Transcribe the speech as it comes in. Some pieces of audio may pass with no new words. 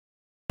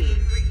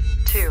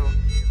2,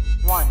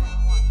 1,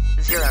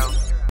 0.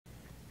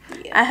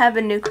 I have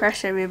a new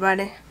crush,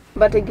 everybody.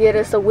 About to get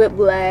us a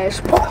whiplash.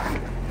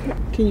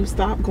 Can you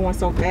stop going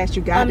so fast?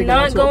 You got to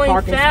go into a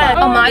parking spot.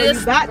 Oh,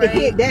 Maya's you got to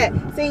hit that.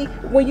 See,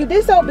 when you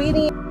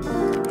disobedient.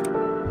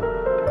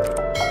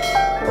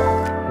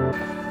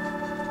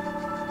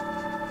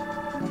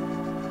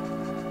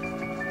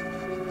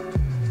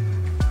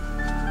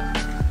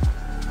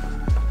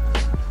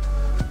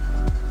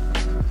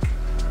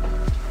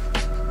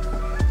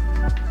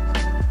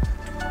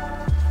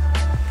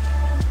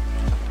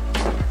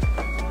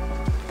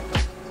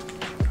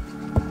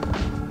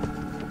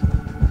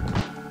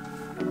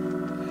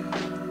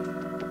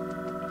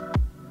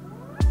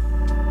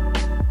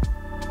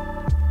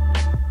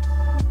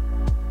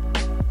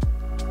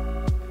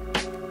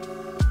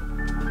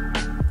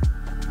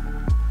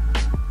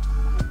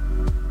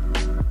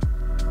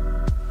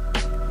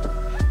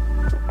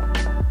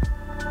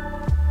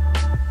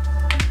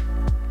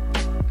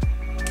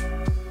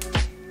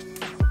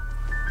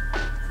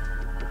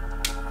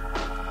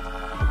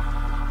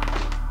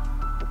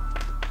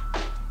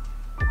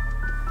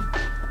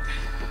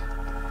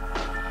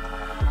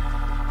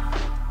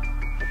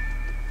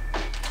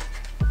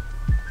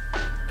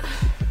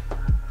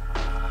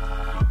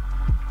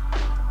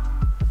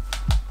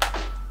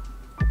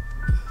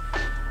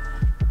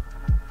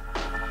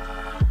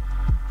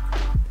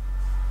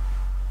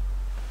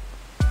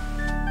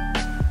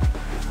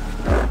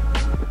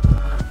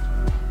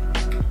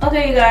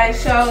 Okay, you guys,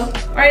 so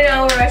right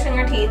now we're brushing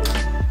our teeth,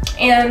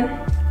 and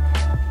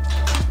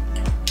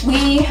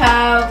we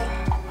have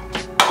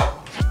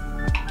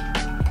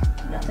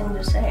nothing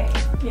to say.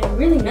 Yeah,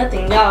 really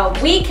nothing, y'all.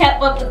 We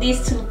kept up with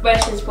these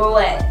toothbrushes for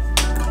what?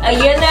 A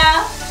year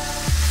now?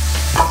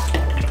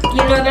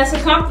 You know, that's an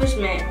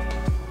accomplishment.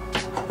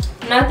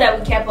 Not that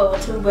we kept up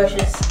with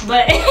toothbrushes,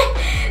 but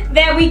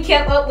that we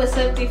kept up with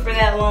something for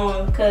that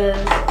long, because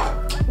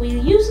we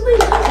usually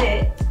lose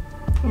it.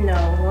 No,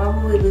 why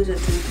would we lose a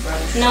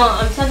toothbrush? No,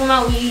 I'm talking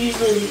about we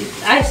usually,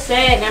 I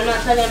said, I'm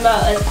not talking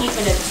about us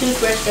keeping a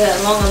toothbrush for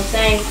that long. I'm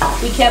saying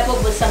we kept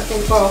up with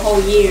something for a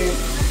whole year,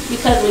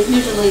 because we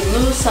usually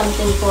lose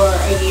something for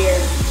a year,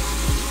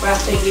 or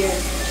after a year.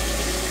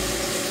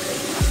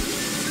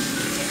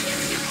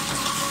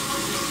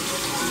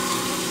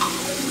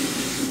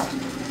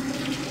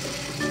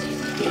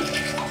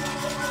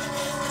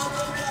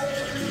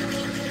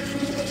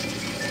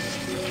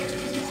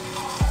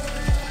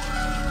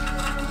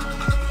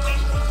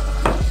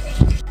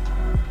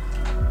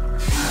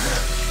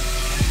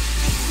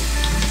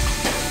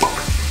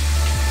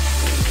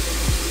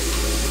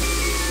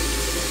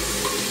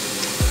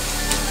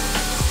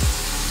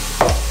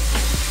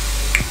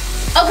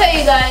 Okay,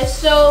 you guys,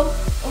 so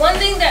one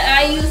thing that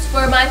I use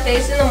for my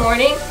face in the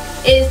morning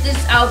is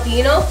this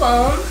albino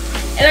foam.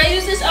 And I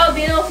use this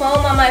albino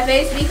foam on my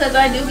face because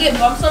I do get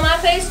bumps on my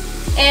face.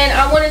 And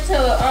I wanted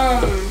to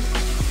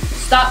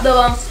stop the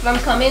bumps from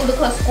coming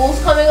because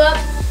school's coming up.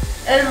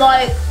 And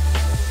like,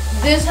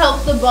 this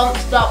helps the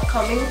bumps stop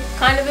coming,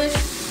 kind of ish.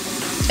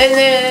 And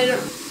then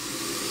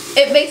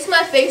it makes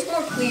my face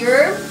more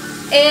clearer.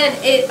 And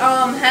it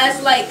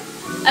has like,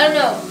 I don't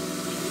know,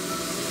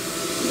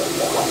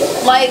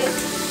 like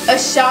a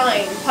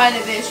shine kind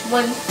of ish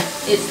when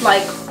it's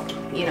like,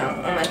 you know,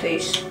 on my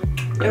face,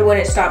 or when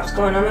it stops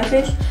going on my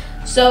face.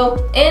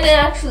 So, and it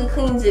actually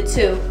cleans it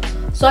too.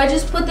 So I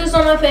just put this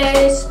on my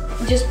face,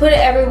 just put it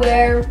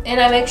everywhere,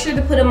 and I make sure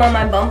to put them on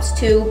my bumps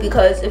too,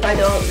 because if I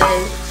don't,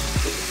 then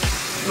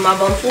my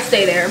bumps will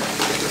stay there.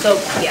 So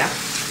yeah.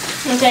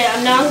 Okay,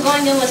 now I'm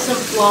going in with some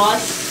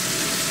floss.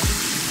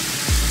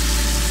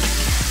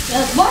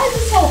 Why is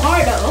it so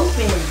hard to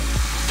open?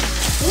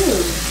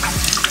 Ooh.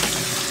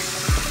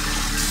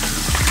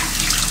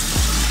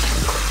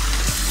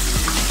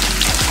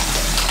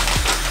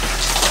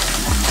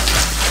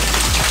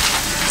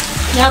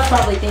 Y'all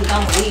probably think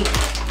I'm weak.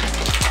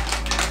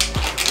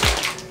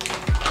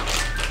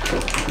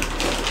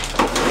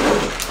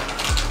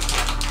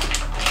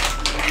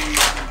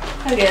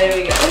 Okay, there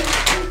we go.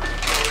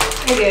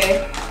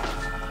 Okay.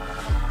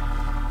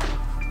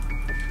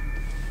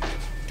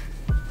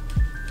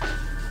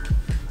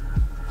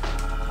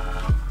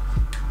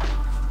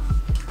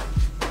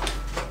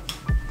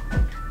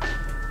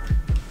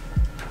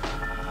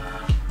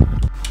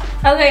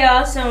 Okay,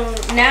 y'all, so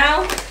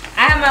now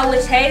I have my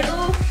witch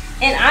hazel.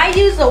 And I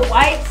use the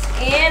wipes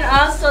and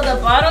also the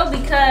bottle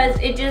because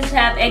it just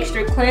have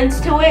extra cleanse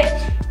to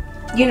it.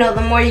 You know, the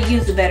more you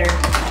use, the better.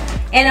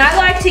 And I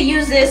like to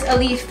use this at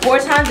least 4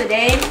 times a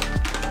day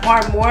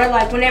or more.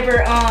 Like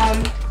whenever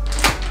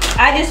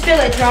I just feel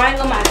it drying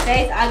on my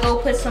face, I go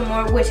put some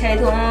more witch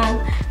hazel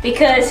on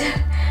because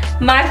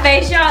my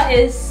face, y'all,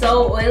 is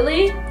so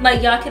oily.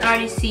 Like y'all can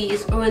already see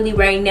it's oily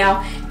right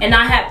now. And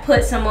I had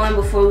put some on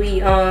before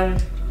we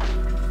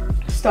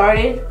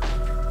started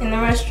in the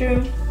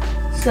restroom.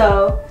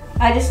 So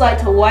I just like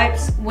to wipe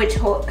witch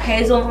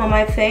hazel on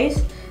my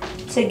face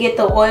to get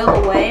the oil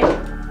away.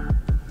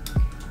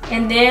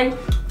 And then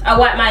I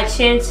wipe my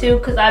chin too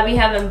because I be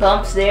having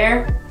bumps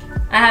there.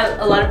 I have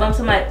a lot of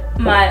bumps on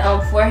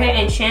my forehead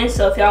and chin.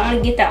 So if y'all want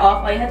to get that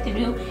off, all you have to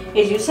do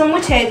is use some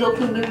witch hazel.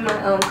 Can give me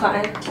my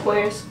cotton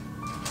squares.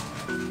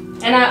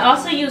 And I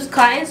also use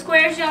cotton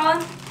squares,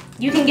 y'all.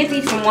 You can get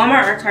these from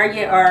Walmart or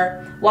Target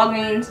or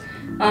Walgreens.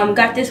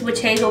 Got this witch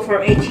hazel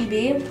for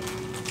HEB.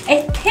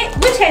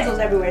 Witch hazel's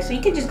everywhere, so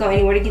you can just go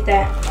anywhere to get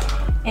that.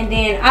 And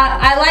then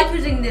I like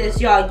using this,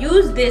 y'all.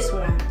 Use this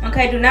one,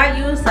 okay? Do not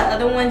use the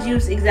other ones.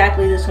 Use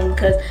exactly this one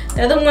because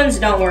the other ones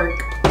don't work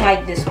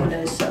like this one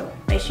does. So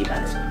make sure you buy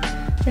this one.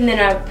 And then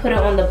I put it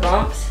on the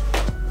bumps.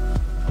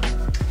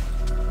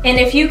 And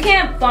if you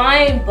can't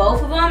find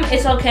both of them,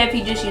 it's okay if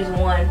you just use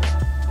one.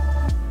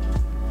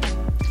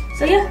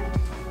 So yeah.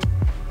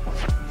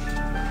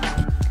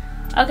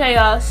 Okay,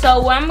 y'all, so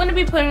what I'm going to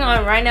be putting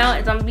on right now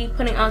is I'm going to be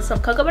putting on some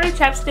cocoa butter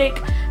chapstick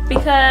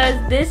because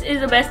this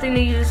is the best thing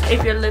to use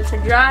if your lips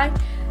are dry,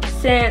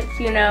 since,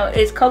 you know,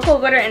 it's cocoa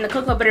butter and the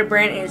cocoa butter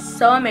brand is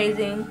so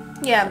amazing.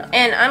 Yeah,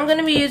 and I'm going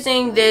to be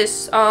using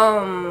this,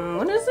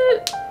 what is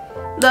it?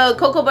 The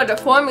cocoa butter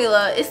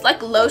formula. It's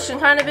like lotion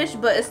kind of ish,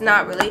 but it's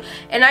not really.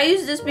 And I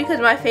use this because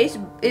my face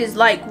is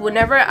like,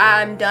 whenever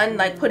I'm done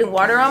like putting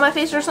water on my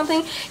face or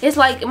something, it's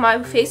like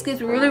my face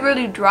gets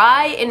really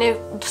dry and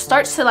it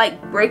starts to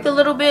like break a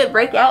little bit,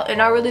 break out,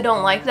 and I really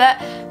don't like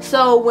that.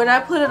 So when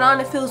I put it on,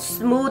 it feels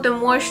smooth and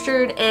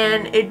moistured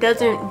and it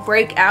doesn't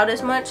break out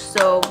as much.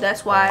 So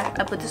that's why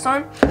I put this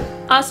on.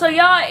 Also,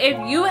 y'all, if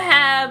you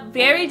have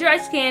very dry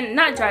skin,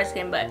 not dry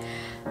skin, but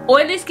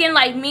oily skin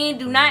like me,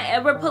 do not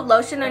ever put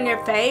lotion on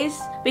your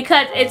face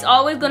because it's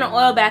always going to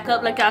oil back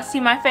up. Like y'all see,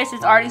 my face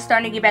is already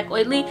starting to get back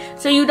oily,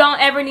 so you don't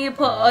ever need to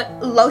put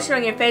lotion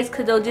on your face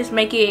because it'll just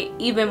make it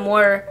even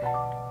more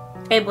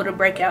able to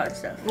break out and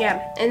stuff.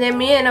 Yeah, and then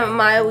me and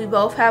Amaya, we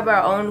both have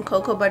our own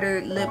cocoa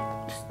butter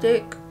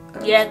lipstick.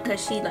 Yeah,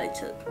 because she like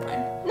took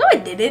one. No, I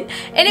didn't.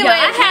 Anyway, Yeah,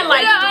 I had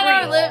like on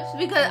our 3. lips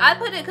because I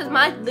put it because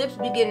my lips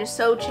be getting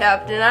so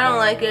chapped and I don't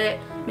like it.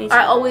 Me too.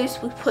 I always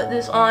put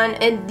this on,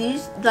 and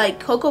these like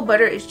cocoa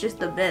butter is just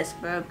the best,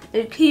 bro.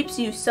 It keeps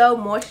you so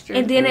moisture.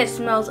 And then it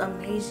smells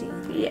amazing.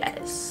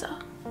 Yes.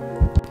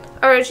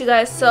 Alright, you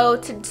guys, so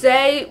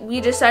today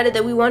we decided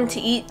that we wanted to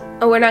eat,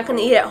 or we're not going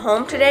to eat at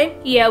home today.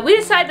 Yeah, we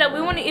decided that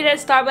we want to eat at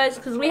Starbucks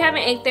because we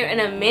haven't ate there in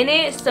a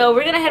minute. So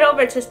we're going to head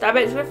over to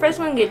Starbucks. We're first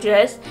going to get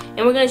dressed,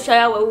 and we're going to show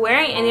y'all what we're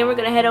wearing, and then we're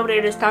going to head over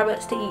there to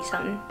Starbucks to eat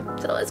something.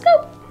 So let's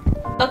go.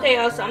 Okay,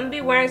 y'all, so I'm going to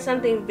be wearing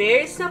something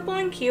very simple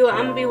and cute. I'm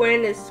going to be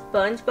wearing this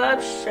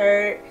SpongeBob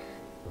shirt.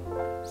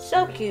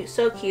 So cute,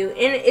 so cute.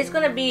 And it's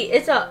going to be,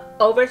 it's a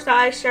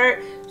oversized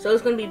shirt, so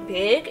it's going to be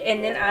big.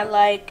 And then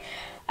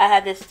I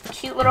have this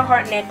cute little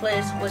heart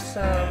necklace with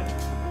some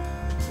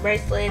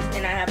bracelets,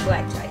 and I have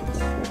black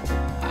tights.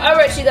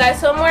 Alright, you guys,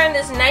 so I'm wearing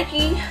this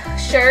Nike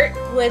shirt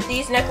with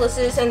these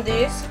necklaces and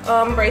these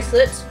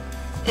bracelets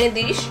and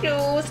these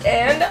shoes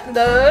and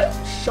the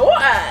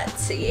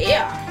shorts.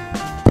 Yeah.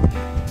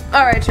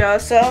 Alright, y'all,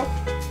 so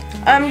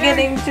I'm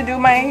getting to do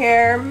my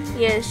hair.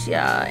 Yes,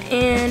 y'all.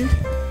 And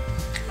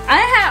I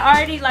had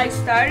already like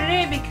started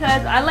it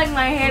because I like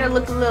my hair to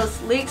look a little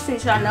sleek,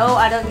 since y'all know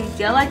I don't use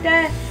gel like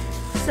that.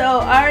 So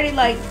I already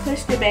like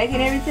pushed it back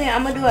and everything.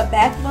 I'm gonna do a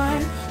back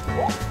bun.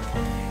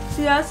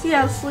 So y'all see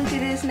how sleek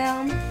it is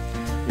now?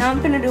 Now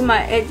I'm gonna do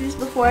my edges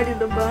before I do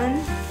the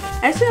bun.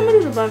 Actually, I'm gonna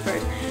do the bun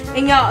first.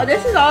 And y'all,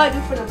 this is all I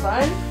do for the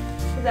bun,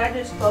 because I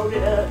just fold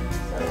it up.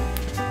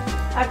 So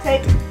I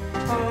take the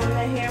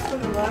hair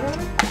from the bottom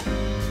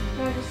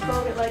and I just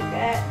fold it like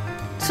that.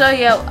 So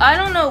yeah, I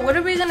don't know, what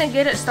are we gonna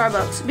get at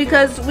Starbucks?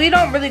 Because we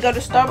don't really go to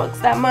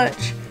Starbucks that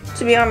much,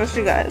 to be honest,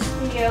 you guys.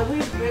 Yeah,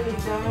 we really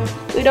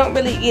don't. We don't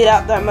really eat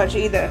out that much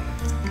either.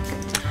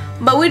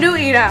 But we do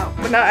eat out,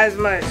 but not as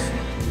much,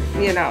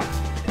 you know.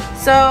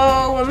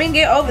 So when we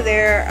get over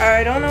there,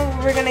 I don't know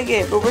what we're gonna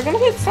get, but we're gonna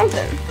get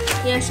something.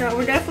 Yeah, sure.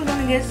 We're definitely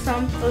gonna get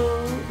some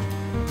food.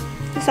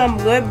 Some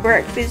good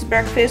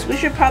breakfast. We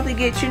should probably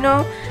get, you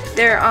know,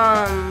 their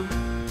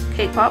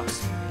cake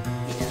pops.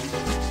 Yeah.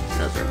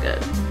 Those are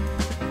good.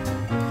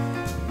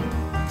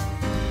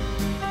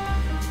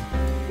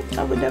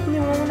 I would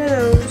definitely want one of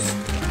those.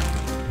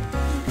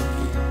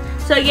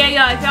 So yeah,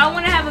 y'all, if y'all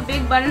want to have a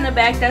big bun in the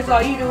back, that's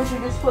all you do is you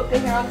just put the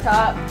hair on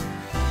top.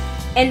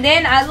 And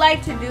then I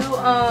like to do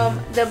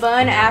the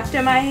bun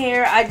after my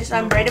hair. I just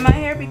unbraided my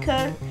hair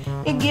because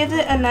it gives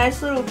it a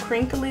nice little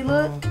crinkly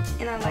look,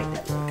 and I like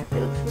that look. It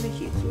looks really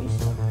cute to me.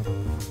 So.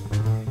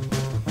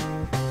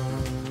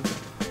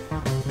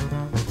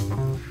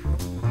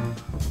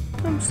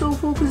 I'm so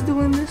focused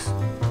doing this.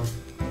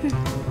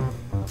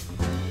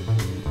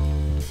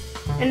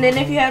 And then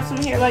if you have some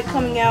hair like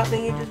coming out,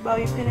 then you just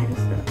bobby pin it and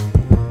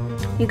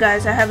stuff. You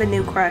guys, I have a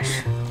new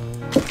crush.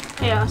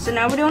 Yeah, so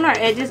now we're doing our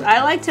edges.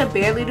 I like to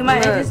barely do my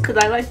edges because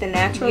I like the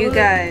natural You look.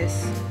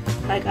 guys.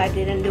 Like I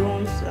didn't do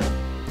them, so.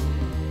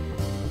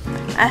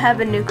 I have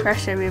a new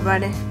crush,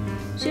 everybody.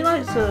 She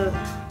likes to.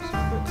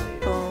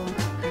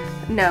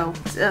 No,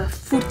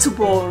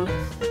 football.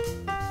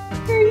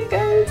 Here you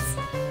guys.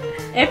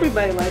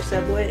 Everybody likes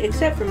that boy,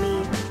 except for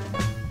me.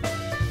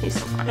 He's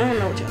so I don't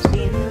know what y'all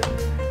see in here.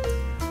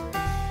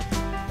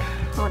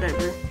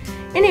 whatever.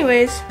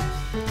 Anyways,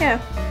 yeah.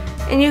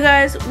 And you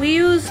guys, we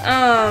use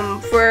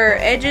for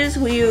edges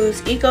we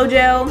use Eco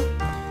Gel.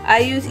 I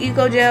use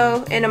Eco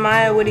Gel. And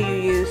Amaya, what do you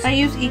use? I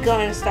use Eco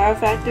and Star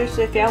Factor,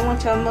 so if y'all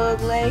want your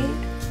mug laid.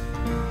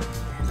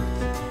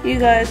 You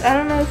guys, I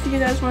don't know if you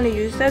guys want to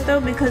use that though,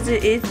 because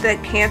it is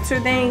that cancer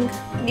thing.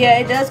 Yeah,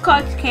 it does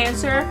cause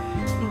cancer,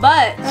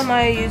 but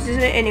Amaya uses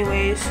it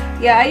anyways.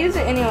 yeah, I use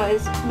it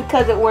anyways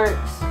because it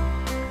works.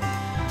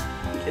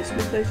 Just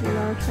because, you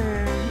know what I'm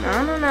saying?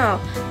 I don't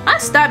know. I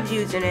stopped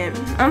using it.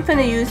 I'm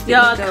finna use the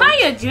Y'all, Eco.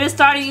 Kaya just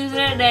started using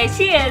it today.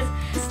 She is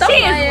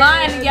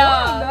lying to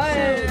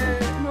y'all.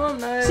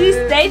 She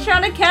stay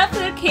trying to capture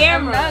the I'm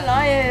camera. not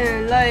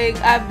lying. Like,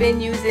 I've been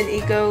using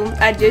Eco.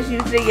 I just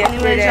used it Anyways,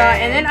 yesterday. y'all,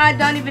 and then I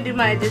don't even do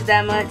my edges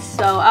that much,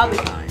 so I'll be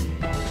fine.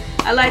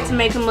 I like to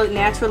make them look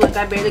natural, like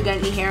I barely got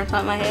any hair on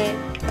top of my head.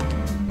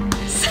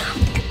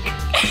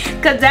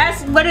 Cause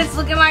that's what it's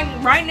looking like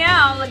right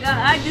now. Like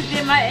I just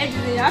did my edges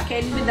and y'all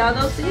can't even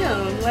doggo see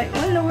them. Like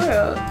what in the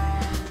world?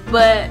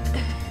 But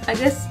I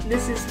guess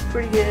this is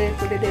pretty good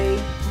for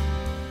today.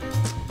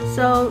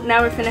 So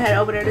now we're finna head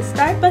over there to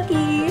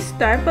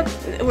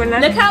Starbucks. We're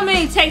not. Look how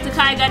many takes the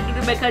Kai got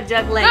to make her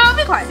jug late. No,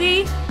 be quiet.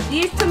 See,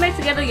 these two mixed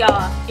together,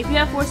 y'all. If you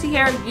have 4C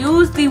hair,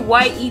 use the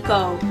white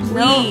Eco, please.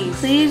 No,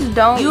 please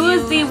don't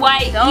use the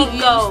white Don't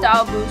use Eco.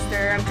 Style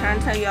Booster. I'm trying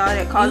to tell y'all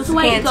that causes Use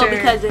white cancer. Eco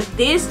because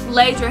this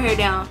lays your hair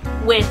down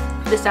with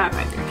the Star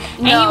Factor.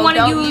 And No, you want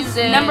to don't use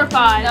it. number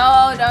 5.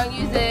 No, don't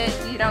use it.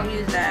 You don't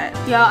use that.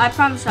 Y'all, I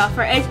promise y'all,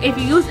 for edge, if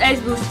you use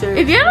Edge Booster,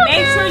 If you don't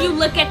make care- sure you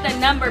look at the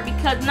number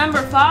because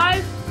number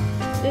 5.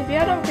 If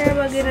y'all don't care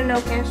about getting no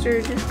cancer,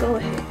 just go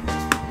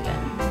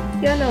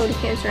ahead. Y'all know the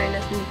cancer ain't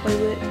nothing to play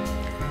with.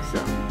 So,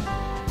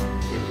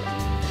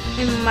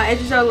 and my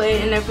edges are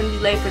laid and they're gonna be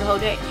laid for the whole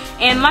day.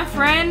 And my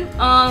friend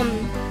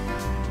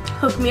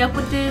hooked me up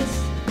with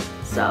this,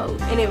 so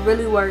and it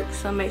really works.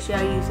 So make sure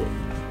y'all use it.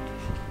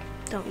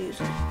 Don't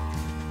use it.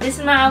 This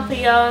is my outfit,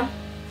 y'all.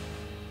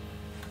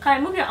 Okay,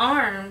 move your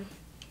arm.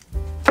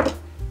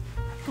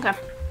 Okay.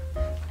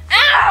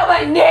 Ow,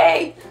 my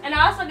knee! And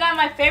I also got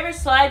my favorite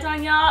slides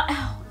on, y'all.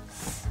 Ow,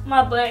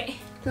 my butt.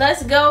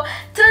 Let's go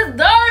to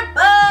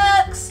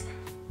Starbucks.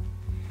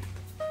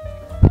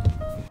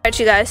 Alright,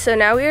 you guys, so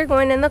now we are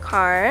going in the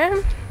car.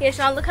 Yes,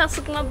 y'all, look how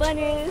slick my butt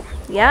is.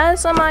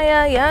 Yes,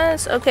 Amaya,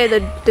 yes. Okay,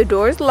 the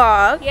door's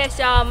locked. Yes,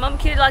 y'all, Mom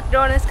Kitty locked the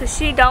door on us because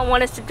she don't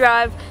want us to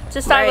drive to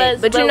Starbucks.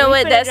 Right, but you know we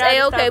what? finna That's drive to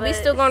A-okay. We Starbucks.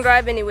 still gonna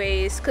drive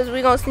anyways, because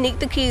we gonna sneak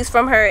the keys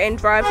from her and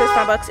drive to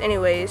Starbucks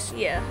anyways.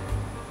 Yeah,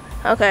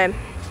 Okay.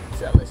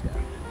 so let's go.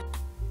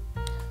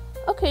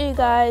 Okay, you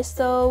guys,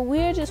 so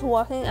we're just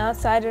walking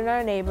outside in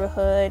our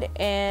neighborhood,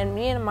 and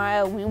me and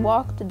Amaya, we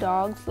walk the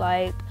dogs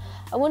like,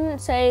 I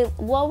wouldn't say,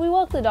 well, we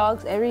walk the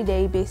dogs every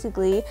day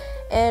basically,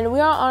 and we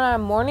are on our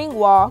morning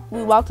walk.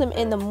 We walk them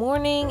in the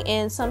morning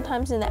and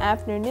sometimes in the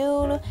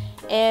afternoon,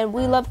 and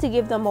we love to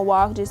give them a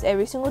walk just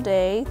every single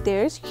day.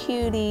 There's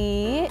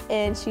Cutie,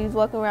 and she's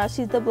walking around.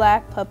 She's the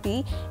black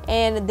puppy,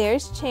 and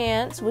there's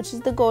Chance, which is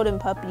the golden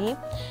puppy.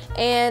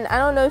 And I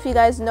don't know if you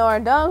guys know our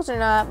dogs or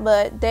not,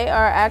 but they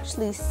are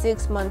actually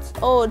 6 months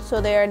old,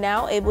 so they are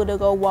now able to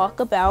go walk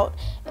about.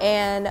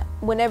 And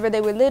whenever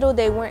they were little,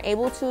 they weren't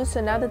able to,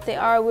 so now that they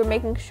are, we're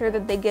making sure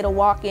that they get a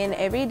walk in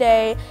every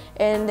day,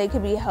 and they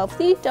could be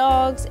healthy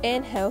dogs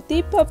and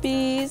healthy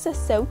puppies.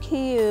 So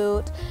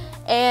cute.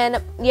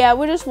 And yeah,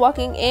 we're just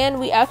walking, and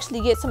we actually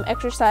get some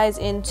exercise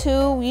in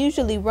too. We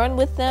usually run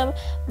with them,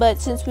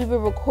 but since we were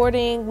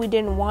recording, we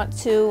didn't want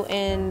to,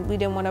 and we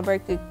didn't want to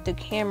break the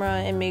camera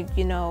and make,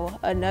 you know,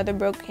 another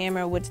broke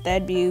camera, which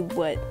that'd be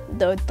what,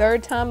 the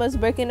third time us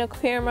breaking a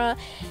camera,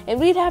 and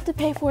we'd have to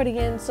pay for it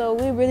again, so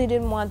we really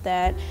didn't want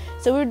that.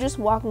 So we were just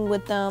walking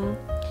with them.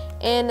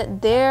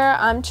 And there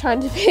I'm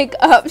trying to pick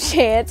up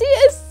Chance. He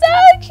is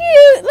so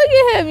cute. Look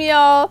at him,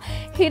 y'all.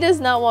 He does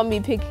not want me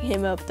picking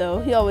him up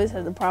though. He always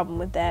has a problem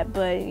with that.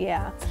 But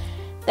yeah,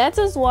 that's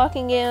us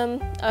walking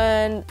in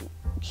on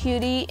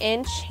Cutie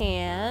and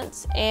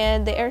Chance.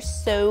 And they are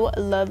so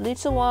lovely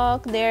to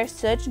walk. They're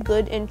such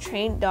good and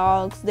trained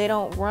dogs. They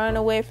don't run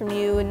away from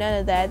you and none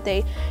of that.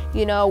 They,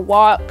 you know,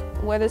 walk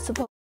where they're supposed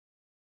to.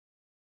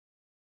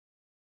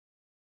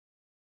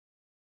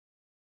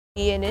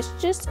 And it's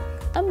just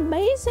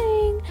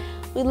amazing.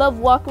 We love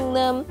walking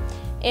them,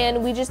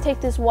 and we just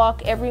take this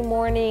walk every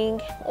morning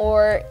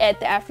or at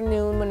the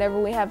afternoon whenever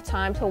we have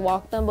time to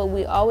walk them, but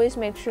we always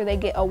make sure they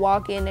get a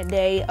walk in a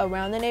day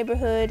around the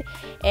neighborhood.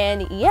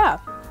 And yeah,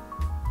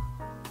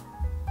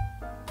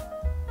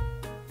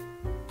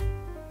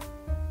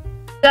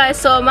 guys,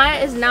 so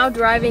Amaya is now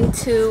driving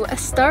to a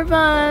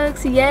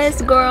Starbucks.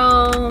 Yes,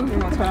 girl. You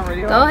want to turn on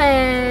radio? Go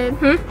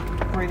ahead.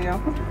 Radio.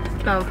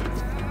 No.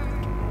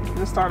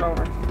 Just start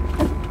over.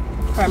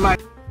 Alright,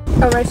 Mike.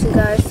 Alright, you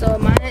guys, so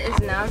Amaya is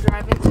now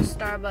driving to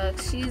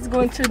Starbucks. She's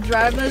going to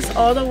drive us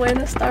all the way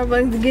to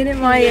Starbucks. Get it,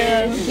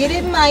 Maya. Get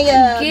it,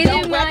 Maya. Get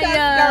Don't it, wreck us,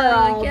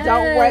 Maya. girl. Yes.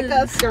 Don't wreck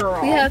us, girl.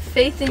 We have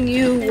faith in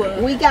you.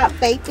 We got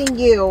faith in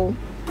you.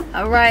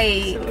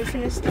 Alright. So we're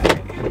finna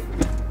start.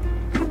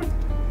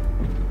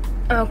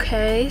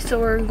 Okay, so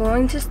we're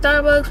going to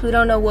Starbucks. We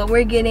don't know what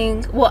we're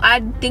getting. Well,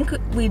 I think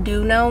we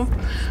do know.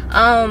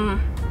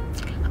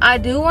 I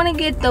do want to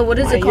get the, what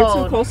is it called?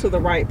 You're too close to the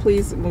right.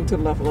 Please move to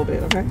the left a little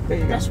bit, okay? There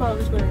you go. That's what I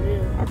was gonna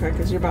do. Okay,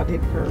 because you're about to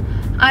hit the curb.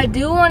 I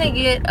do want to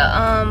get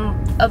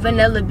a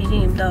vanilla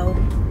bean though.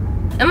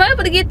 Am I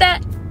able to get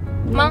that,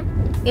 Mom?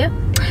 Yeah.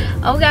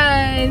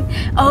 Okay.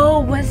 Oh,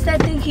 what's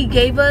that thing he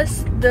gave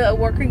us? The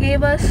worker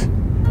gave us?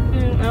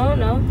 I don't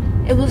know.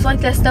 It was like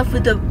that stuff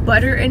with the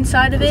butter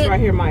inside of it. It's right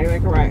here, Maya.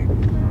 Make it right.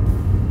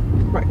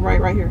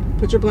 Right here.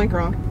 Put your blinker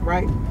on.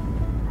 Right.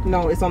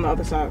 No, it's on the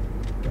other side.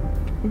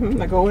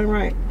 Now go in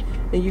right.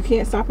 And you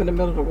can't stop in the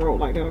middle of the road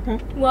like that, okay?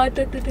 Well, I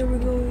thought that they were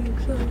going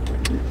so.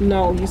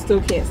 No, you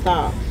still can't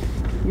stop.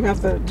 You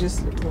have to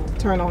just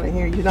turn on it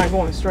here. You're not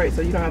going straight,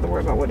 so you don't have to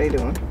worry about what they're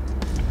doing.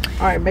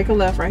 All right, make a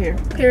left right here.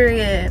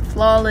 Period.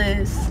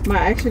 Flawless.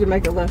 I asked you to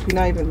make a left. You're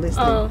not even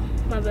listening. Oh,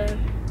 my bad.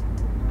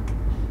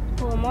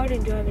 Well, I'm already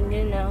driving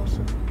in now,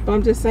 so. But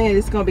I'm just saying,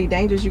 it's going to be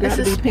dangerous. You got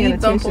to be paying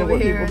attention to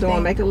what people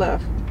doing. Make a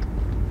left.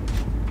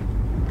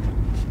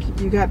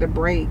 You got to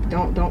brake.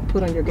 Don't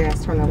put on your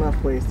gas. Turn the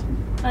left, please.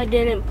 I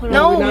didn't put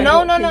no, on.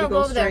 No,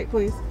 go over straight,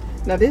 please.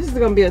 Now, this is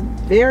going to be a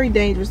very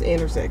dangerous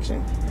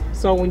intersection.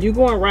 So when you're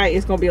going right,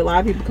 it's going to be a lot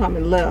of people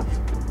coming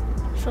left.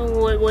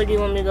 So what do you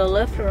want me to go,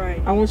 left or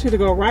right? I want you to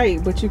go right,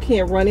 but you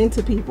can't run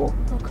into people.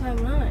 Okay, I'm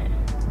not.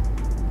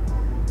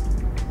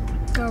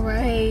 All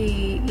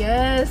right.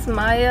 Yes,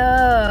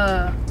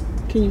 Maya.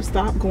 Can you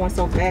stop going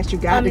so fast? You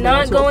got to I'm go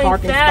not into a going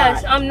parking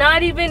fast. spot. I'm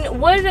not even.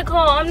 What is it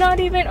called? I'm not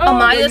even.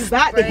 Oh, You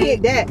got to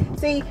hit that.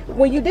 See,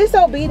 when you're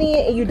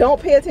disobedient and you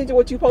don't pay attention to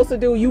what you're supposed to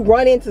do, you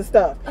run into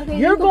stuff. Okay,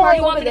 you're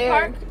going over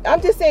there.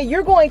 I'm just saying,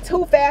 you're going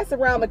too fast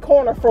around the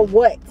corner for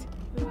what?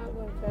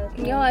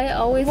 Yo, I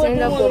always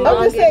end up with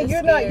I'm just saying,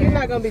 you're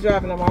not going to be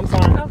driving them. I'm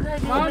sorry. Okay,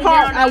 Park.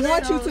 I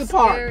want you to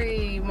park.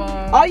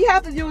 Mom. All you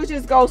have to do is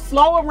just go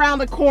slow around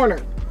the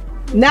corner.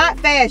 Not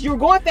fast. You're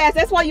going fast.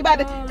 That's why you about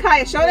to.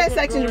 Kaya, show that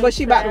section, but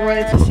she about to run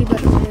into. She about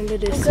to run into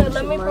this. Okay,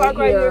 let me park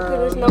right here because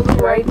there's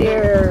nobody right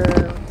there.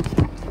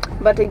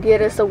 About to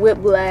get us a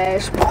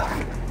whiplash.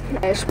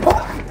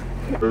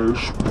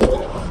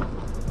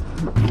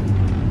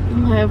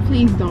 Maya,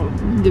 please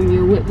don't give me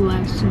a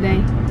whiplash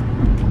today.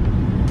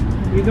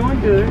 You're doing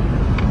good.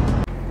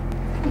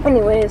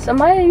 Anyways,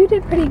 Maya, you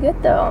did pretty good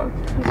though.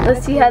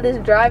 Let's see how this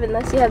drive and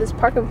let's see how this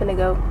parking finna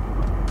go.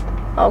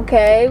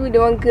 Okay, we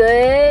doing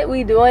good.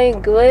 We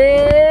doing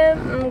good.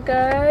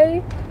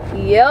 Okay.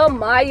 Yeah,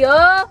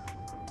 Maya.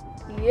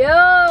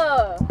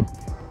 Yeah.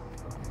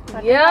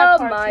 Yeah,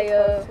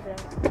 Maya.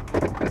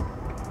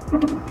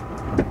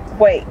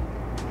 Wait.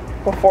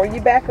 Before you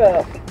back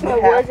up, I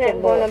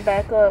wasn't going to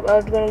back up. I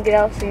was going to get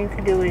out so you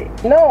could do it.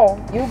 No,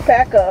 you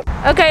back up.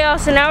 Okay, y'all.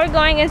 So now we're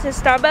going into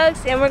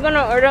Starbucks and we're going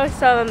to order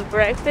some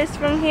breakfast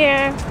from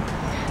here.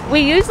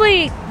 We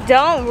usually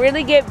don't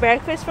really get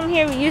breakfast from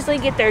here. We usually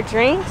get their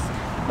drinks.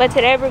 But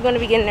today we're going to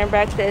be getting their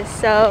breakfast.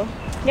 So,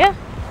 yeah.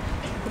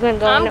 We're going to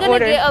go I'm in going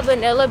order. to get a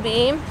vanilla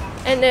bean.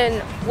 And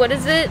then, what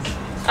is it?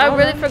 I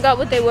really forgot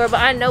what they were, but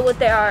I know what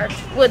they are.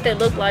 What they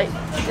look like.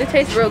 It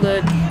tastes real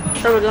good.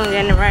 So we're going to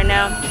get it right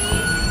now.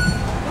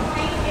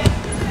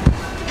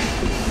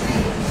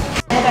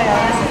 Okay,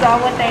 this is all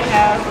what they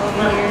have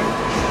over here.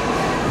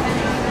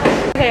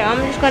 Okay, I'm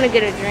just going to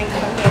get a drink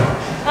from here.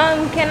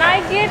 Can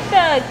I get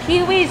the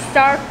Kiwi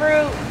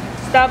Starfruit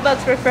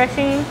Starbucks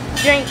refreshing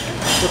drink?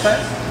 What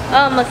size? A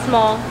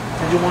small.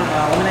 Did you want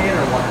lemonade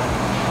or water?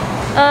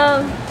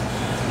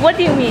 What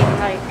do you mean,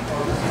 like?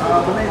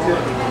 Lemonade's good.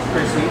 It's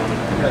pretty sweet.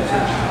 You got two.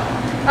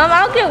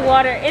 I'll get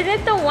water. Is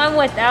it the one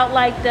without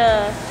like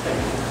the?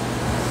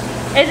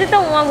 Is it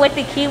the one with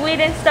the kiwi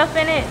and stuff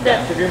in it?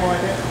 Yeah, the green one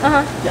right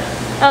there.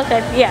 Yeah.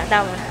 Okay, yeah,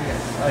 that one. Yes.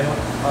 So you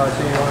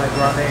want a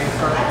grande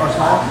or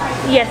small?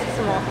 Yes,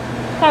 small.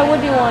 Hi,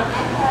 what do you want?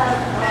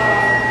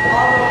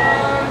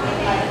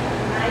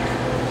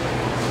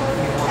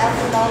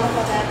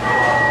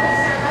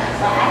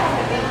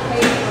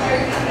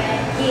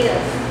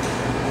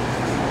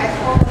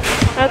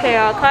 Okay,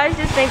 y'all. Kai's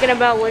just thinking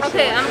about what.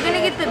 Okay, I'm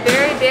gonna get the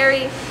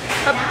berry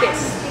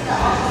cupcakes.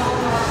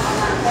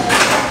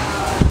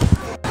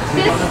 Do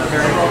you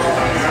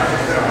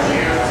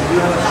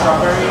want a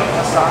strawberry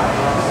aside?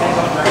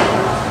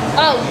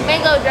 Oh,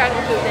 mango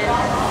dragon fruit then.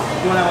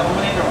 Do you want to have a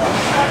lemonade or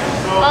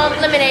what?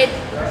 Lemonade.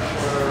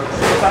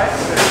 What size?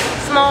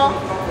 Small.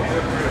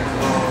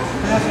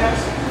 Yes, yes.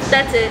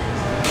 That's it.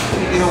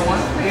 Either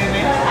one?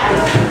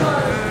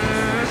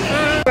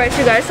 Alright,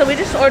 you guys, so we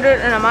just ordered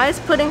and Amaya's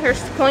putting her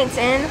points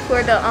in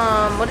for the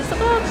what is it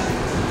called?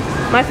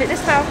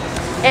 MyFitnessPal.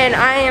 And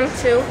I am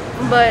too,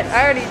 but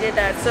I already did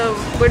that, so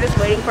we're just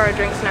waiting for our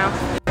drinks now.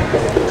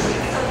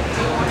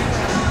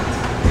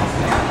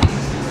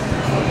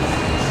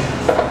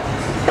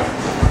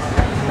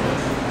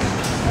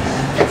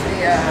 It's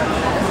the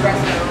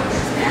espresso.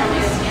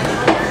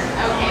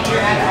 Okay,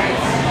 you're at it.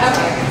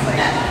 Okay, it's like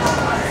that.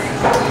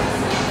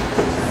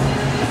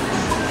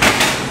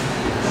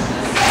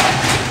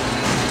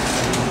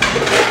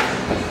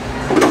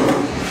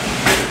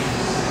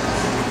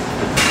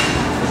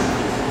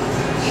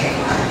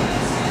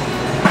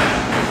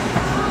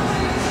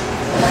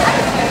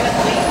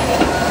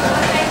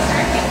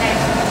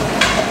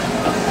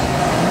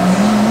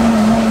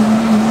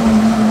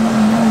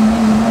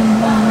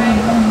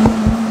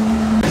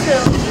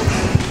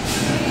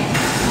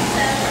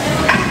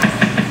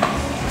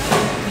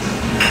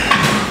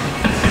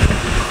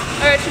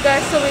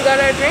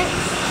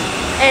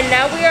 And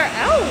now we are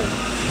out.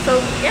 So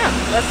yeah,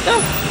 let's go.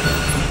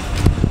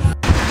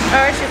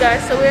 Alright you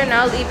guys, so we are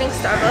now leaving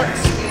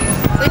Starbucks.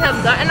 We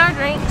have gotten our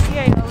drinks.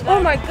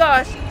 Oh my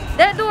gosh,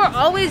 that door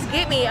always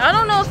get me. I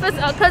don't know if it's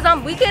because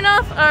I'm weak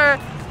enough or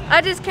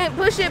I just can't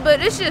push it,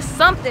 but it's just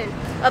something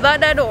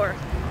about that door.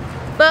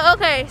 But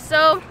okay,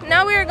 so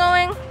now we are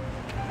going,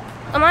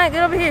 Amaya,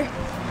 get over here.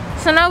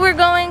 So now we're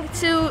going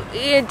to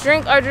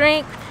drink our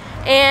drink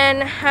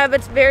and have a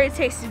very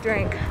tasty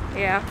drink.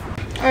 Yeah.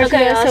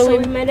 Okay, so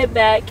we made it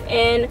back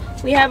and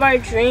we have our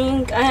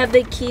drink. I have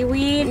the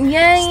kiwi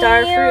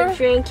star fruit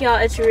drink, y'all.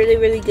 It's really,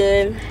 really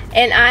good.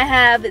 And I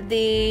have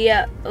the,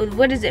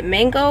 what is it,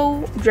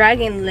 mango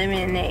dragon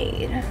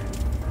lemonade.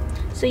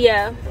 So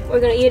yeah,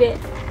 we're gonna eat it.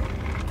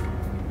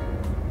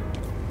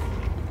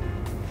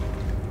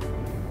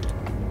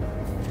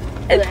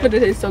 But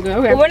it is so good.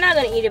 Okay. Well, we're not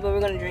gonna eat it, but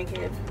we're gonna drink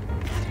it.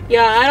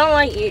 Yeah, I don't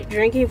like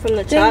drinking from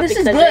the top this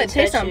is because good. I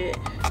Taste touch some. it.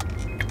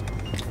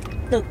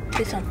 Look,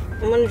 taste some.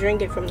 I'm gonna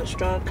drink it from the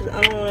straw because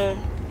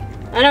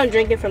I don't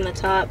drink it from the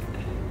top.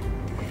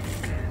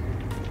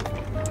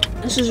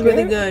 This is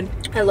really good.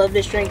 I love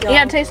this drink, y'all.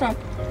 Yeah, taste some.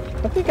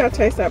 I think I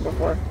tasted that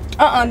before.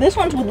 This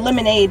one's with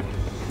lemonade.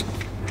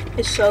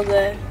 It's so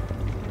good.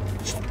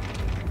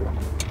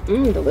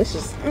 Mmm,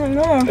 delicious. I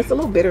know. It's a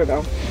little bitter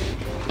though.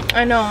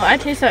 I know. I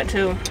taste that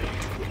too.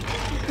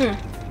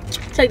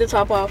 Take the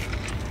top off.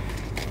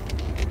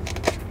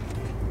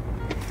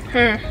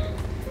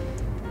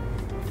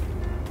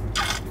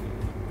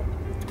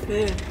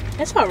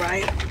 It's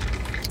alright.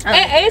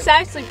 It's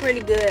actually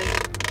pretty good.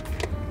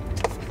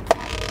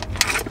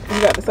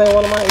 You got the same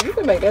one of mine. You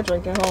can make that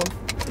drink at home.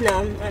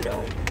 No, I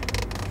don't.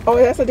 Oh,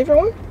 that's a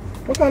different one?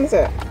 What kind is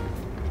that?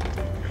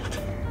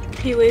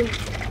 Kiwi.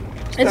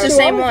 It's the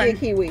same I one. get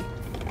kiwi.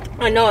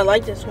 I know, I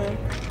like this one.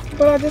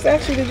 But I just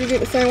asked you, did you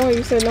get the same one?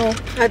 You said no.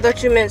 I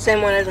thought you meant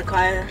same one as a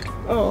Kaya.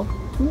 Oh,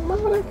 why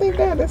would I think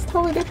that? That's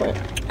totally different.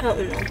 I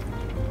don't know.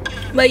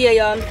 But yeah,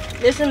 y'all,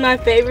 this is my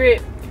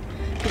favorite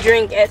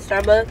drink at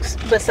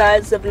Starbucks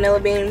besides the vanilla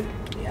bean.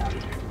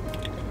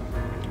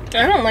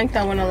 I don't like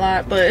that one a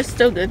lot, but it's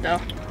still good though.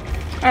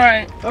 All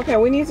right. Okay,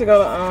 we need to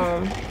go to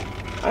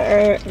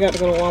I got to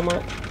go to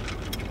Walmart.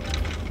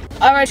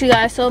 All right, you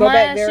guys. So Go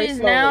back Maya, very she's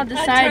slowly. now I turned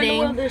the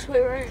wheel deciding this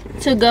way,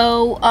 right? to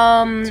go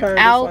this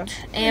out,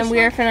 way.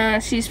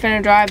 and she's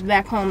finna drive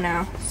back home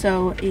now.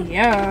 So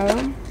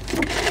yeah,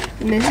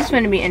 this is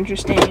gonna be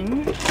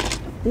interesting.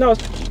 No,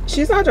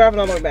 she's not driving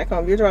all the way back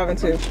home. You're driving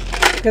too.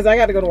 Because I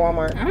got to go to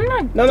Walmart. I'm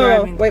not. No.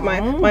 driving Wait,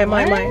 home.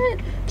 my.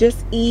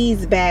 Just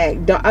ease back.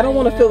 I don't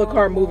want to feel the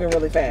car moving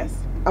really fast.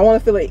 I want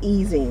to feel it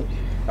easing.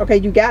 Okay,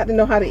 you got to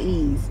know how to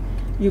ease.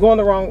 You're going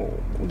the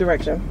wrong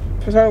direction.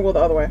 Turn the wheel the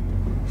other way.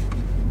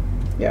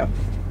 Yeah.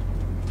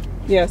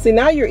 Yeah, see,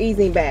 now you're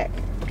easing back.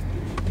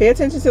 Pay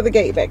attention to the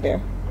gate back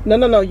there.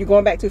 No, you're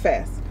going back too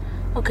fast.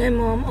 Okay,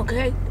 Mom,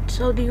 okay.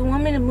 So do you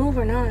want me to move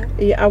or not?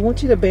 Yeah, I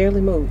want you to barely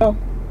move. Oh.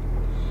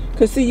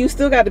 Because, see, you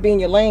still got to be in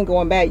your lane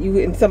going back. You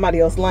in somebody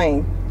else's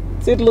lane.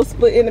 See the little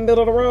split in the middle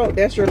of the road?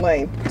 That's your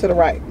lane to the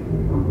right.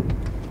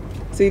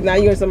 See, now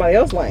you're in somebody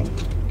else's lane.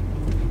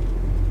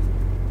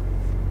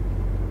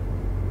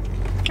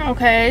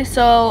 Okay,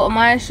 so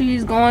Amaya,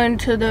 she's going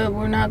to the.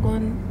 We're not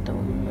going.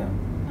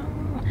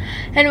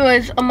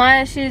 Anyways,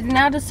 Amaya, she's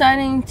now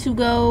deciding to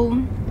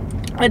go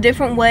a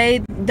different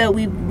way that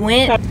we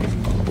went.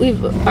 We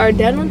are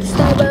done with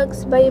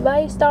Starbucks.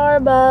 Bye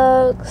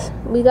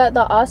Starbucks. We got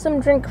the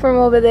awesome drink from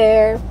over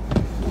there,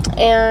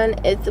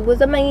 and it was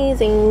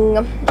amazing.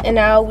 And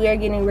now we are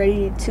getting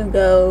ready to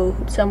go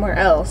somewhere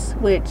else,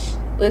 which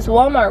is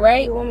Walmart,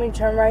 right? You want me to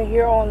turn right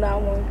here on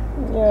that one?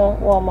 Yeah,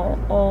 Walmart.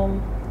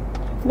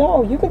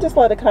 No, you can just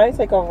let Kai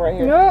take over right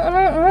here. No,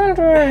 I don't want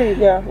to drive.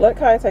 Yeah, let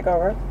Kai take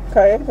over.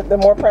 Okay, the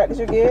more practice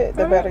you get,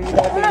 the better you're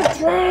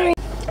gonna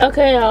be.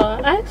 Okay,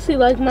 y'all, I actually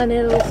like my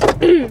nails.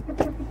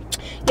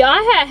 Y'all,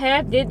 I had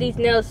half did these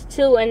nails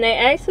too, and they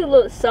actually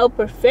look so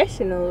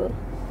professional.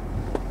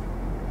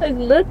 Like,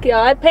 look,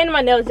 y'all, I painted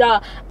my nails,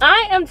 y'all.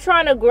 I am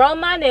trying to grow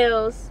my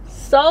nails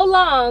so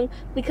long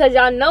because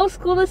y'all know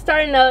school is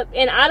starting up,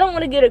 and I don't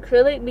want to get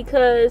acrylic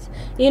because,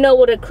 you know,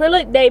 with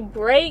acrylic, they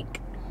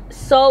break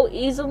so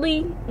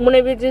easily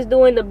whenever you're just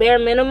doing the bare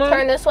minimum.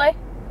 Turn this way.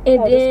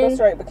 And Just go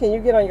straight, but can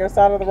you get on your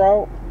side of the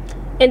road?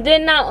 And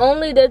then not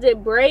only does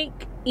it break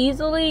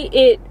easily,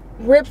 it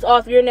rips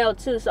off your nail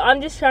too. So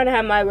I'm just trying to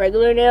have my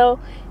regular nail,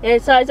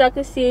 and as y'all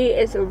can see,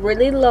 it's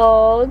really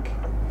long.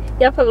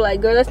 Y'all probably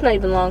like, girl, that's not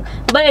even long,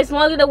 but it's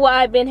longer than what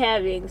I've been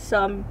having,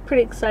 so I'm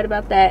pretty excited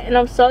about that. And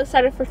I'm so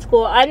excited for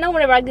school. I know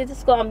whenever I get to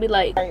school, I'm be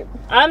like,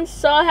 I'm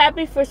so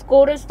happy for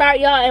school to start,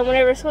 y'all. And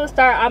whenever school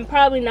start, I'm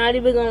probably not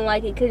even gonna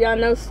like it, because y'all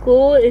know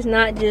school is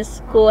not just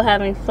school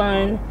having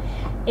fun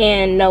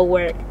and no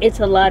work. It's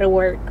a lot of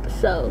work.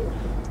 So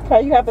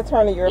Okay, you have to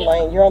turn in your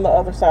lane. You're on the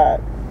other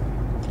side.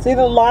 See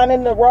the line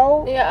in the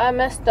road? Yeah, I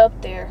messed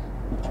up there.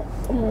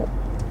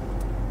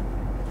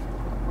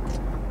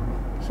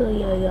 So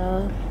yeah,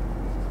 y'all,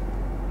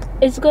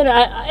 it's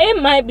gonna, it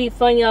might be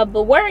fun, y'all,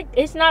 but work,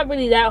 it's not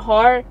really that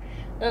hard.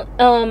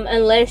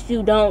 unless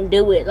you don't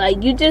do it.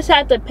 Like, you just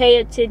have to pay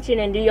attention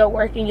and do your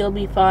work and you'll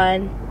be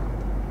fine.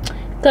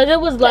 Because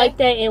it was like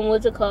that in,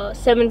 what's it called,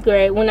 7th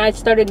grade when I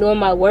started doing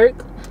my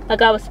work.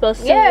 Like I was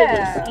supposed to.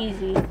 Yeah. It was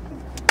easy.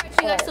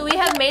 So we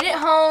have made it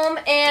home,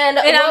 and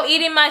I'm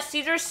eating my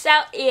Caesar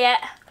salad. Yeah.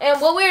 And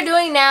what we're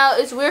doing now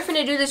is we're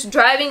finna do this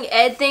driving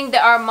ed thing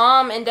that our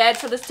mom and dad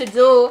told us to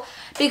do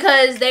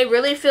because they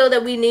really feel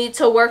that we need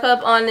to work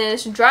up on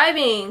this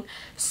driving.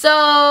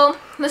 So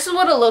this is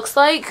what it looks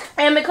like.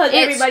 And because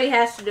everybody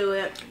has to do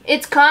it.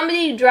 It's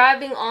comedy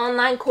driving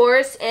online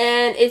course,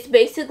 and it's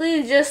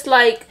basically just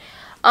like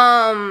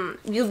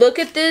you look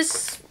at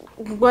this,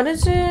 what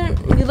is it?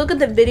 You look at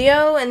the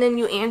video and then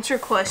you answer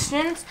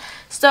questions.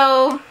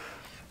 So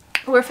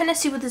we're finna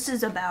see what this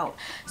is about.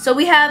 So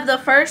we have the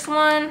first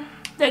one.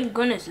 Thank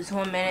goodness it's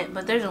 1 minute,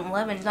 but there's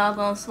 11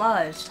 doggone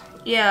slides.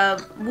 Yeah,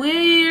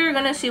 we're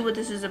gonna see what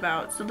this is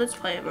about. So let's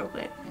play it real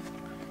quick.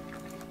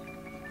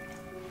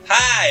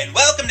 Hi, and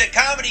welcome to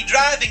Comedy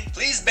Driving.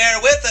 Please bear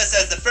with us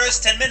as the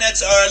first 10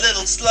 minutes are a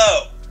little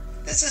slow.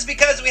 This is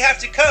because we have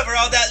to cover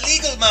all that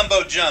legal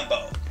mumbo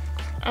jumbo.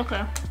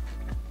 Okay.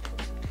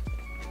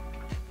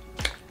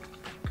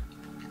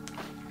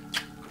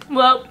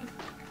 Well,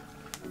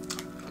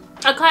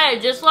 I kind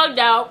of just logged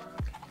out.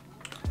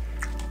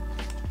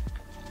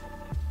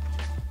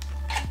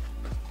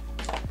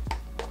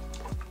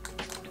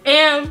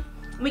 And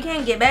we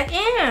can't get back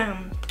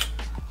in.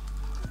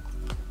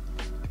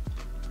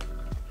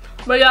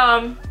 But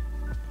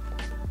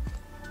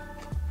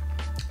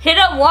hit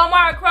up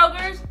Walmart,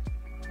 Kroger's,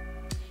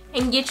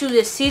 and get you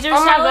this Caesar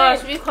salad. Oh my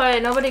gosh, be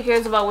quiet. Nobody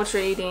cares about what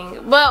you're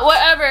eating. But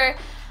whatever.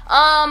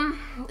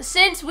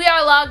 Since we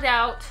are logged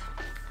out,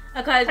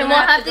 okay, and we'll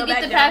have to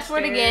get the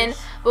password again,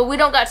 but we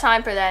don't got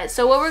time for that.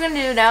 So what we're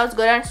gonna do now is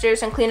go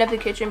downstairs and clean up the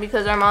kitchen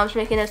because our mom's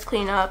making us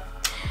clean up.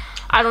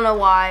 I don't know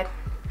why.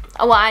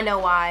 Well, I know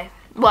why.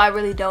 Well, I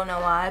really don't know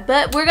why.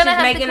 But we're gonna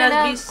have to clean up.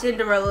 She's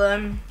making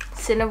us be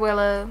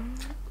Cinderella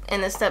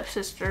and the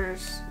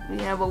stepsisters. You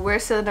know, but we're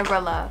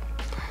Cinderella.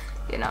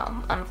 You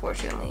know,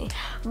 unfortunately.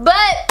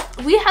 But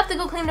we have to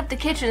go clean up the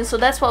kitchen, so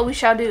that's what we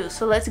shall do.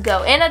 So let's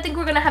go. And I think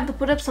we're gonna have to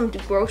put up some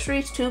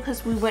groceries too,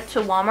 because we went to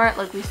Walmart,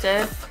 like we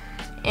said.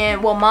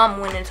 And well, mom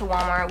went into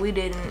Walmart, we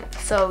didn't.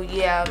 So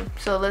yeah,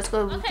 so let's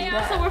go do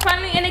that. So we're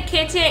finally in the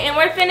kitchen and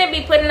we're finna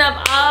be putting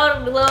up all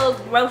the little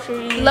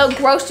groceries.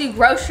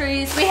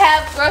 Groceries. We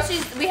have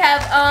groceries. We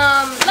have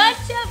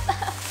lunch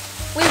up.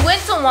 We went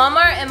to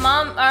Walmart and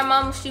our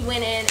mom, she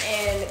went in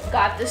and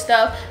got the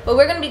stuff. But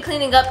we're gonna be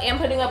cleaning up and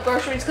putting up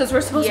groceries because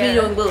we're supposed to be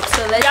doing both.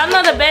 So y'all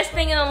know the best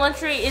thing in the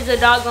laundry is a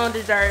doggone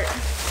dessert.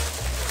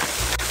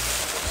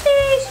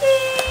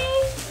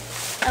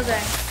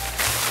 Okay.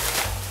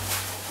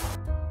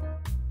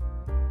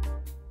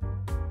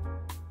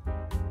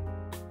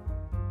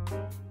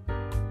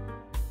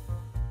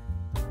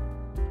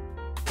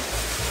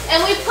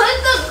 And we put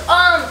the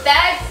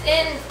bags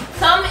in,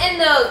 some in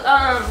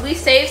the, we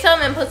saved some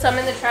and put some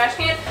in the trash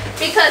can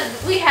because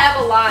we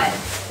have a lot.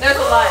 There's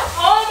a lot.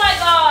 Oh my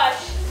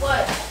gosh.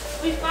 What?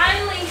 We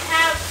finally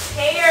have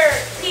pear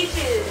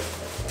peaches.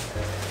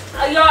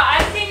 Y'all,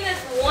 I seen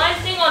this one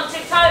thing on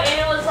TikTok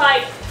and it was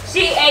like,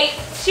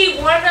 she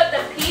warmed up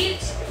the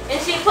peach and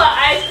she put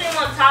ice cream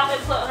on top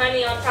and put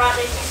honey on top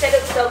and she said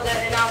it was so good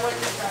and I wanted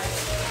to try it.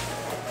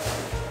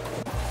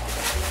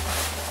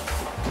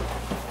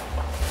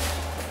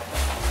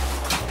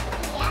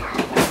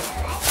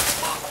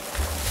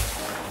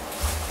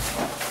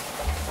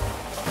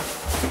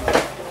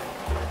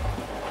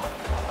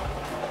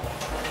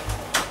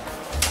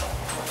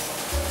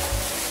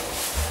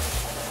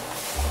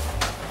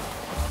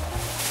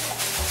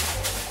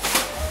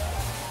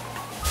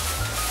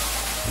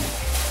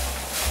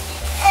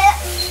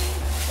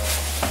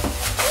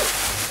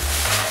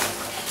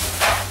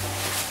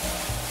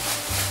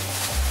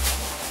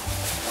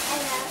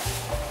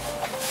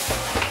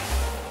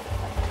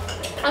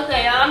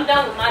 Okay, y'all, I'm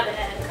done with my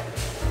bag.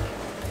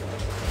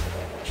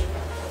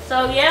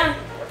 So yeah.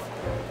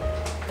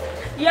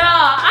 Y'all,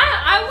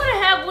 I want to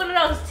have one of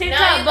those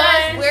TikTok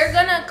buns. We're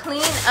gonna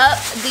clean up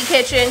the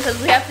kitchen because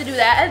we have to do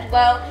that as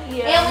well.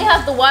 Yeah. And we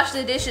have to wash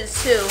the dishes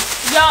too.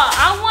 Y'all,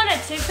 I want a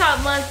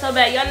TikTok bun so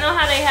bad. Y'all know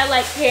how they have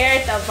like hair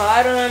at the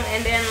bottom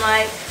and then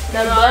like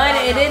the bun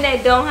and then they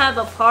don't have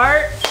a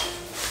part?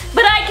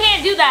 But I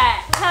can't do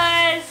that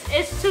because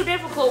it's too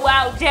difficult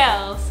without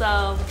gel.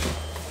 So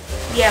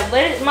yeah,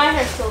 but my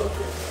hair still looks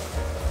good.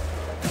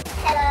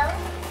 Hello.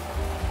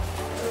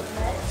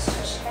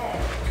 Let's check.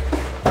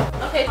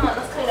 Okay, come on,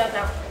 let's clean up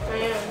now.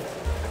 It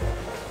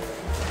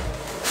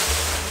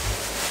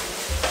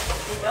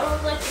don't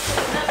look like you're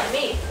cleaning up to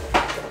me.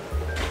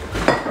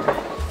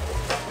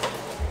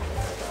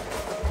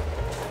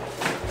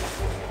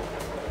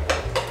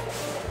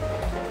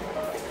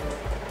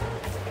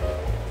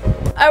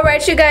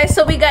 Alright, you guys,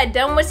 so we got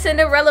done with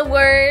Cinderella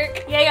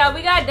work. Yeah, y'all,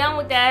 we got done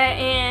with that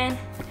and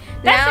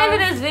that's the end of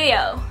this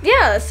video.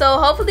 Yeah, so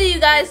hopefully you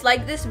guys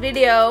like this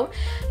video.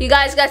 You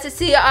guys got to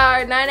see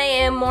our 9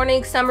 a.m.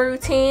 morning summer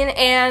routine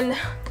and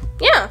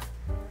yeah.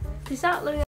 Peace out, love you.